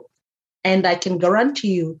personal growth. And I can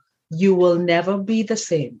guarantee you, you will never be the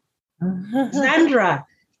same. Zandra,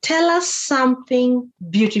 tell us something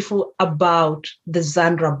beautiful about the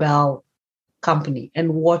Zandra Bell company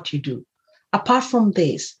and what you do. Apart from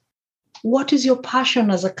this, what is your passion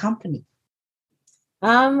as a company?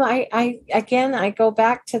 I again, I go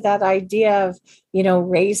back to that idea of,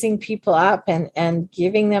 raising people up and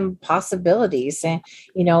giving them possibilities and,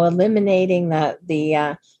 eliminating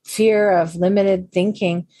the fear of limited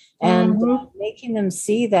thinking and Mm-hmm. making them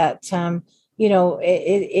see that,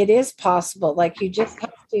 it is possible. Like you just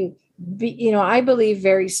have to be, I believe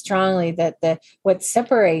very strongly that what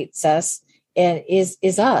separates us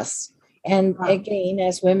is us. And again,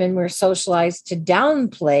 as women, we're socialized to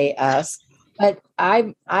downplay us, but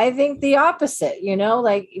I think the opposite,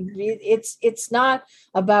 like it's not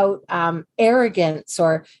about arrogance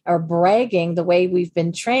or bragging the way we've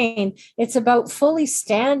been trained. It's about fully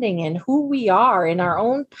standing in who we are in our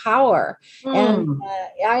own power. And Mm.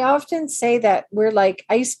 I often say that we're like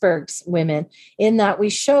icebergs, women, in that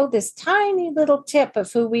we show this tiny little tip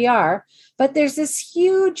of who we are, but there's this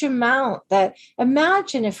huge amount that,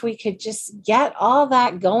 imagine if we could just get all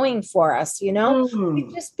that going for us, we'd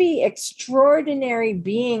Mm. just be extraordinary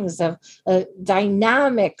beings of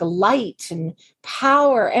dynamic light and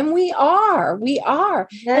power. And we are.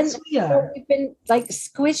 And Yes, we are. we've been like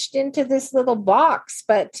squished into this little box.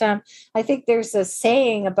 But I think there's a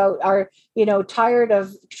saying about our, tired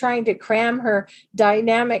of trying to cram her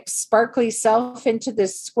dynamic, sparkly self into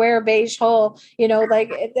this square beige hole, like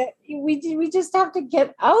that. We just have to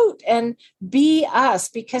get out and be us,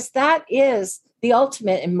 because that is the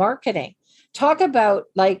ultimate in marketing. Talk about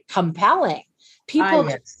like compelling. Ah, People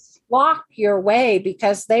just yes. walk your way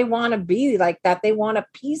because they want to be like that. They want a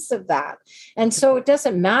piece of that. And so it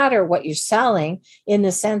doesn't matter what you're selling in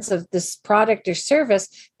the sense of this product or service.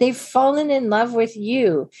 They've fallen in love with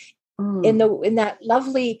you Mm. in that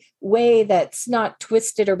lovely way that's not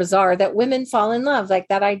twisted or bizarre, that women fall in love, like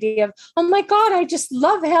that idea of, oh my God, I just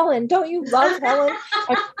love Helen. Don't you love Helen?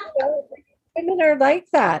 I, women are like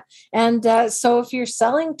that. And so if you're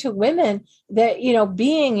selling to women, that,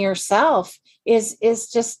 being yourself is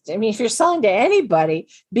just, I mean, if you're selling to anybody,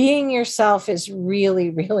 being yourself is really,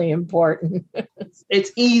 really important. It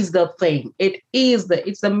is the thing.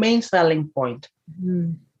 It's the main selling point.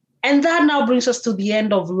 Mm. And that now brings us to the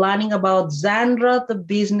end of learning about Zandra, the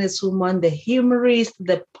businesswoman, the humorist,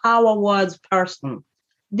 the power words person.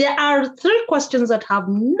 There are three questions that have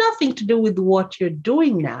nothing to do with what you're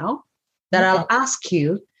doing now that Okay. I'll ask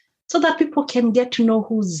you so that people can get to know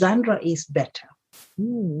who Zandra is better.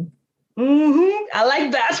 Mm. I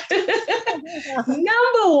like that.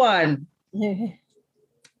 Number one,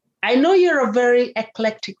 I know you're a very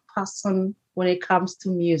eclectic person when it comes to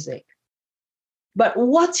music. But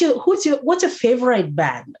what's your favorite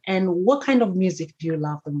band, and what kind of music do you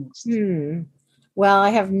love the most? Hmm. Well, I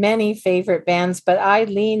have many favorite bands, but I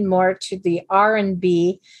lean more to the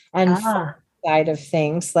R&B and folk Ah, side of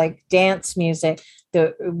things, like dance music,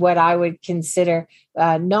 the what I would consider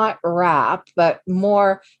not rap, but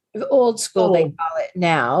more Old school, they Oh. call it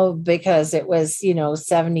now, because it was,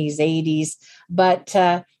 70s, 80s. But,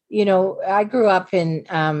 I grew up in,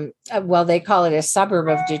 well, they call it a suburb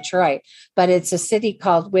of Detroit, but it's a city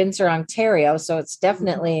called Windsor, Ontario. So it's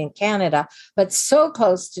definitely in Canada, but so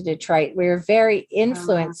close to Detroit. We're very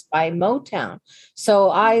influenced by Motown. So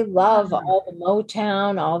I love all the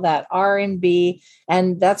Motown, all that R&B.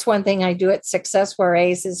 And that's one thing I do at Success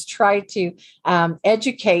Soirees is try to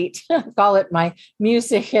educate, call it my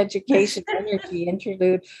music education energy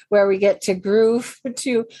interlude, where we get to groove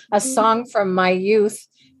to a song from my youth,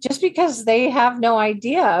 just because they have no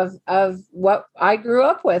idea of what I grew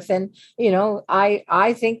up with. And,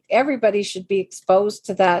 I think everybody should be exposed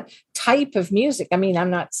to that type of music. I mean, I'm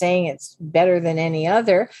not saying it's better than any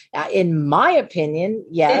other. In my opinion,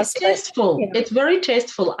 yes. It's tasteful. But, It's very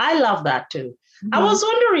tasteful. I love that too. I was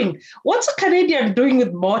wondering, what's a Canadian doing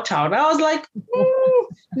with Motown? I was like,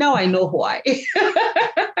 now I know why.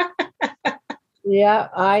 Yeah,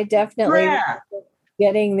 I definitely Rare.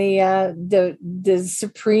 getting the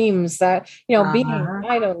Supremes that, being,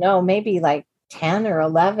 I don't know, maybe like 10 or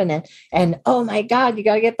 11, and oh my God, you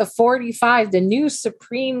got to get the 45. The new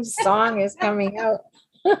Supremes song is coming out.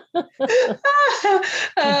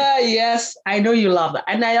 Yes, I know you love that.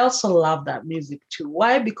 And I also love that music too.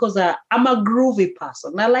 Why? Because I'm a groovy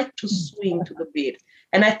person. I like to swing to the beat.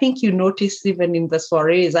 And I think you notice even in the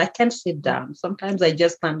soirees, I can sit down. Sometimes I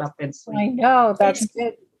just stand up and swing. I know, that's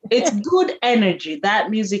good. It's good energy. That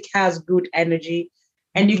music has good energy.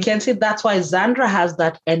 And you can see that's why Zandra has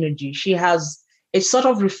that energy. It sort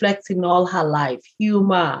of reflects in all her life,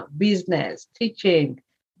 humor, business, teaching,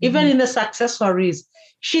 even in the Success Soirees.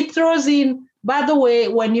 She throws in, by the way,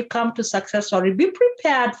 when you come to Success Soiree, be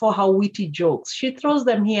prepared for her witty jokes. She throws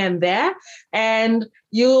them here and there, and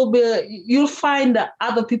you'll find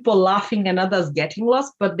other people laughing and others getting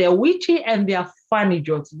lost, but they're witty and they're funny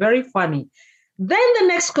jokes, very funny. Then the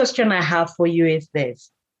next question I have for you is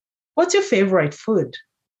this. What's your favorite food?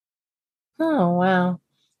 Oh, wow.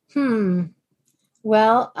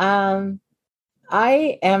 Well,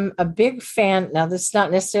 I am a big fan. Now, this is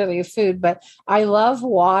not necessarily a food, but I love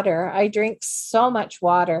water. I drink so much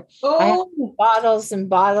water. I have bottles and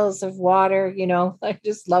bottles of water. I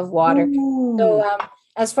just love water. Ooh. So,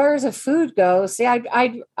 as far as a food goes, see,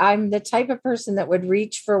 I'm the type of person that would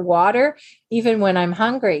reach for water even when I'm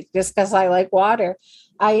hungry, just because I like water.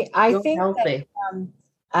 I think healthy.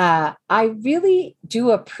 that I really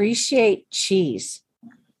do appreciate cheese.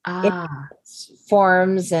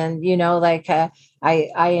 Forms, and I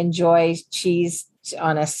enjoy cheese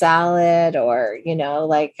on a salad, or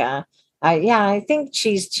I think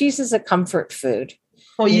cheese is a comfort food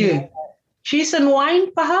for you. Cheese and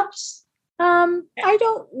wine, perhaps? I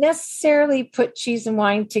don't necessarily put cheese and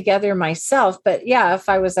wine together myself, but yeah, if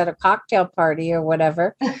I was at a cocktail party or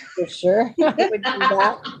whatever, for sure, I would do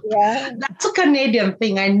that. Yeah, that's a Canadian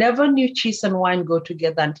thing. I never knew cheese and wine go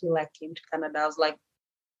together until I came to Canada. I was like,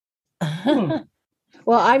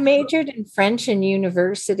 Well, I majored in French in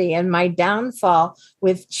university, and my downfall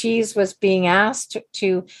with cheese was being asked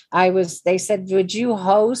to, they said, would you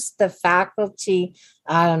host the faculty?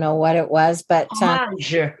 I don't know what it was, but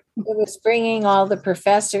it was bringing all the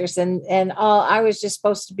professors and all. I was just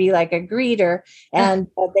supposed to be like a greeter, and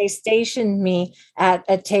they stationed me at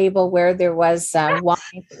a table where there was wine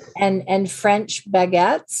and French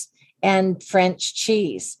baguettes and French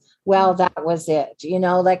cheese. Well, that was it.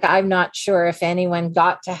 I'm not sure if anyone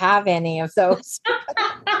got to have any of those.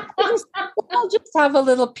 I'll just have a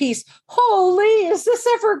little piece. Holy, is this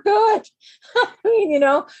ever good? I mean,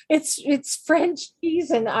 it's French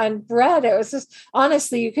cheese and bread. It was just,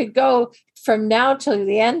 honestly, you could go from now till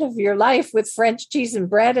the end of your life with French cheese and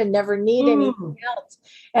bread and never need anything else.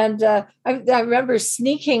 And I remember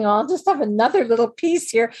sneaking, I'll just have another little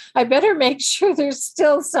piece here. I better make sure there's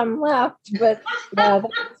still some left. But that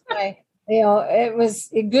was it was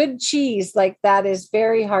a good cheese like that is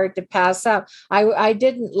very hard to pass up. I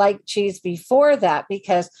didn't like cheese before that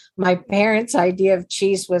because my parents' idea of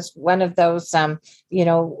cheese was one of those,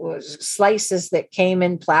 slices that came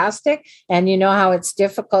in plastic. And you know how it's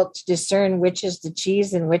difficult to discern which is the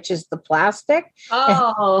cheese and which is the plastic.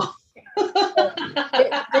 Oh. I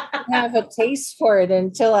didn't have a taste for it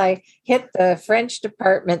until I hit the French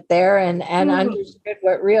department there and understood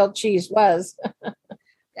what real cheese was.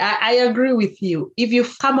 I agree with you. If you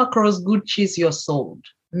come across good cheese, you're sold.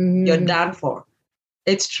 You're done for.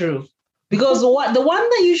 It's true. Because the one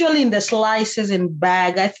that usually in the slices in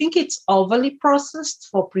bag, I think it's overly processed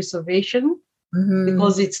for preservation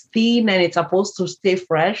because it's thin and it's supposed to stay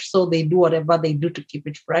fresh. So they do whatever they do to keep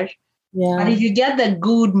it fresh. Yeah. But if you get the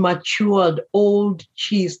good matured old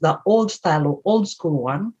cheese, the old style or old school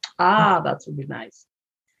one, That would be nice.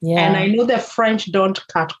 Yeah. And I know the French don't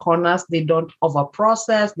cut corners. They don't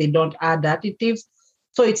overprocess. They don't add additives.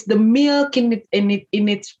 So it's the milk in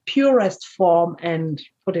its purest form and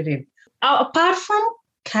put it in. Apart from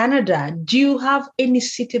Canada, do you have any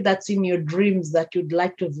city that's in your dreams that you'd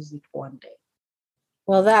like to visit one day?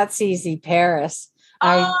 Well, that's easy, Paris.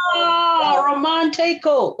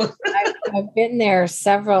 Romantico. I've been there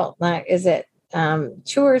several, 2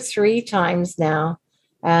 or 3 times now.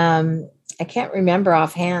 I can't remember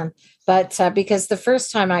offhand, but because the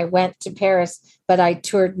first time I went to Paris, but I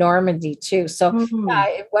toured Normandy too. So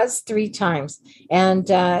it was 3 times. And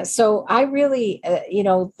so I really,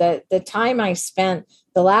 the time I spent,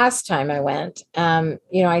 the last time I went,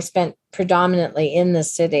 I spent predominantly in the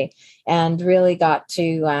city and really got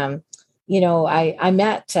to, I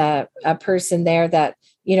met a person there that,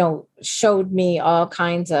 showed me all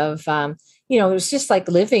kinds of, it was just like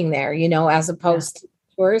living there, as opposed to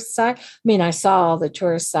tourist side. I mean, I saw all the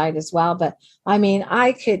tourist side as well, but I mean,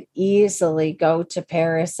 I could easily go to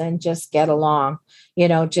Paris and just get along,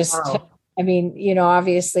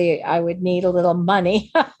 obviously I would need a little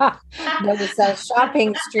money. Those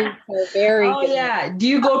shopping streets are very good. Yeah. Do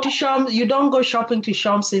you go to you don't go shopping to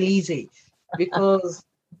Champs-Élysées because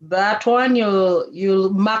that one you'll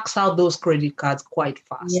max out those credit cards quite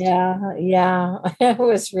fast. Yeah. It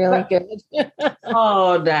was really good.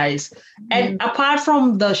 Oh, nice. And apart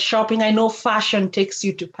from the shopping, I know fashion takes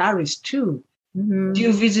you to Paris too. Do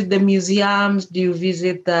you visit the museums? Do you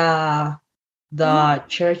visit the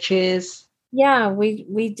churches? Yeah,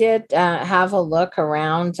 we did have a look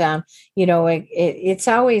around. It's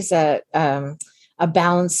always a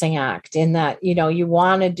balancing act in that, you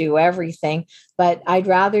want to do everything, but I'd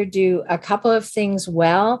rather do a couple of things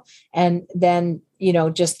well and then,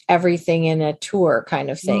 just everything in a tour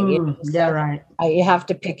kind of thing. Right. You have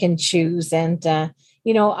to pick and choose. And,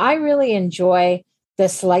 I really enjoy the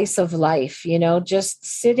slice of life, just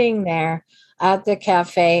sitting there at the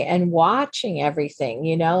cafe and watching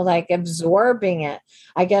everything, like absorbing it.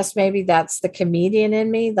 I guess maybe that's the comedian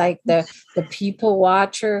in me, like the people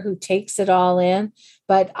watcher who takes it all in.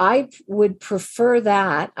 But I would prefer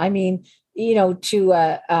that. I mean, to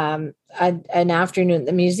an afternoon at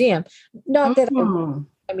the museum. Not that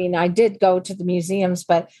I did go to the museums,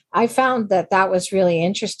 but I found that was really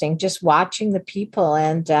interesting, just watching the people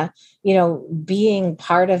and, being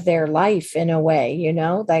part of their life in a way,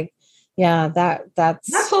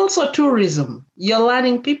 that's also tourism. You're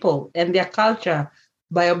learning people and their culture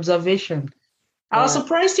by observation. Yeah. I was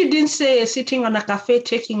surprised you didn't say sitting on a cafe,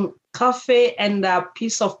 taking coffee and a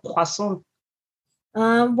piece of croissant.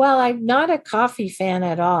 Well, I'm not a coffee fan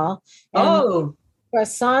at all. And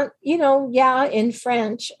croissant, in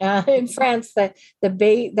French, in France,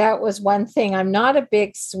 that was one thing. I'm not a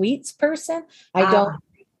big sweets person. I don't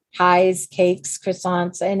pies, cakes,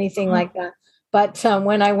 croissants, anything like that. But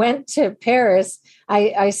when I went to Paris,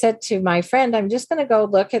 I said to my friend, I'm just going to go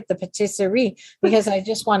look at the patisserie because I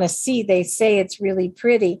just want to see. They say it's really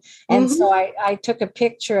pretty. And so I took a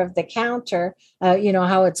picture of the counter,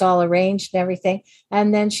 how it's all arranged and everything.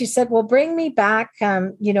 And then she said, well, bring me back,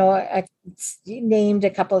 I named a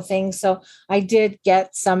couple of things. So I did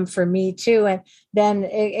get some for me too. And then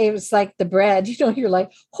it was like the bread, you're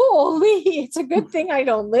like, holy, it's a good thing I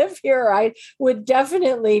don't live here. I would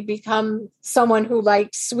definitely become someone who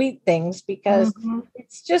likes sweet things because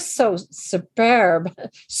it's just so superb.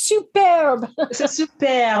 C'est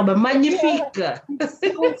superbe, magnifique.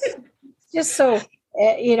 Just so,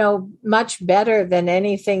 much better than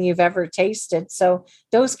anything you've ever tasted. So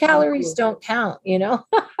those calories don't count, Yeah.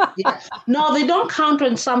 No, they don't count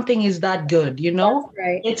when something is that good, That's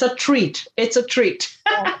right. It's a treat.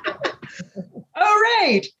 Yeah. All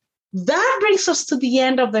right. That brings us to the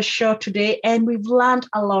end of the show today, and we've learned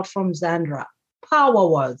a lot from Zandra. Power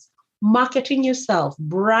words, marketing yourself,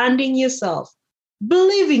 branding yourself,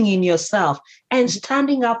 believing in yourself, and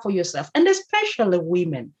standing up for yourself, and especially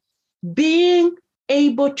women, being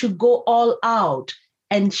able to go all out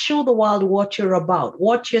and show the world what you're about,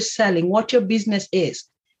 what you're selling, what your business is.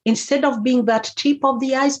 Instead of being that tip of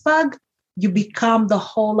the iceberg, you become the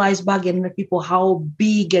whole iceberg and let people how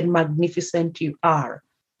big and magnificent you are.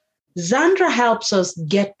 Zandra helps us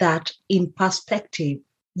get that in perspective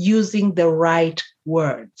using the right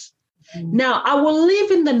words. Now, I will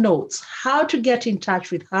leave in the notes how to get in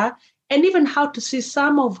touch with her and even how to see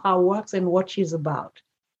some of her works and what she's about.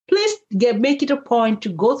 Please make it a point to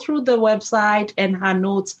go through the website and her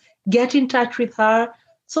notes, get in touch with her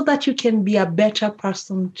so that you can be a better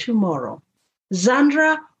person tomorrow.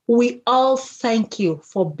 Zandra, we all thank you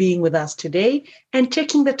for being with us today and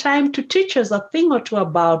taking the time to teach us a thing or two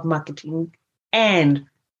about marketing and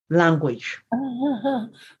language.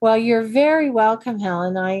 Well, you're very welcome,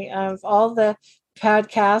 Helen. Of all the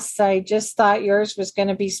podcasts, I just thought yours was going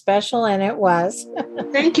to be special, and it was.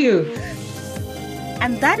 Thank you.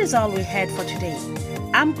 And that is all we had for today.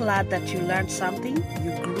 I'm glad that you learned something,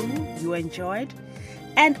 you grew, you enjoyed,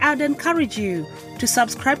 and I'd encourage you to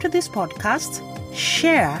subscribe to this podcast,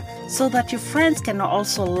 share so that your friends can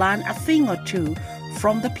also learn a thing or two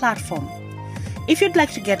from the platform. If you'd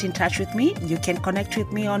like to get in touch with me, you can connect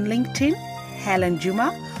with me on LinkedIn, Helen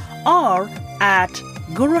Juma, or at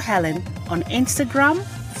Guru Helen on Instagram,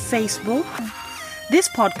 Facebook. This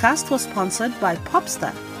podcast was sponsored by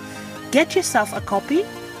Popstar. Get yourself a copy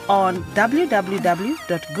on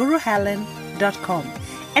www.guruhelen.com.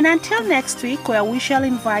 And until next week, where we shall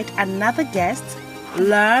invite another guest,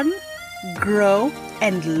 learn, grow,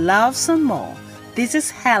 and love some more. This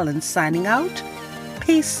is Helen signing out.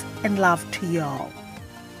 Peace and love to you all.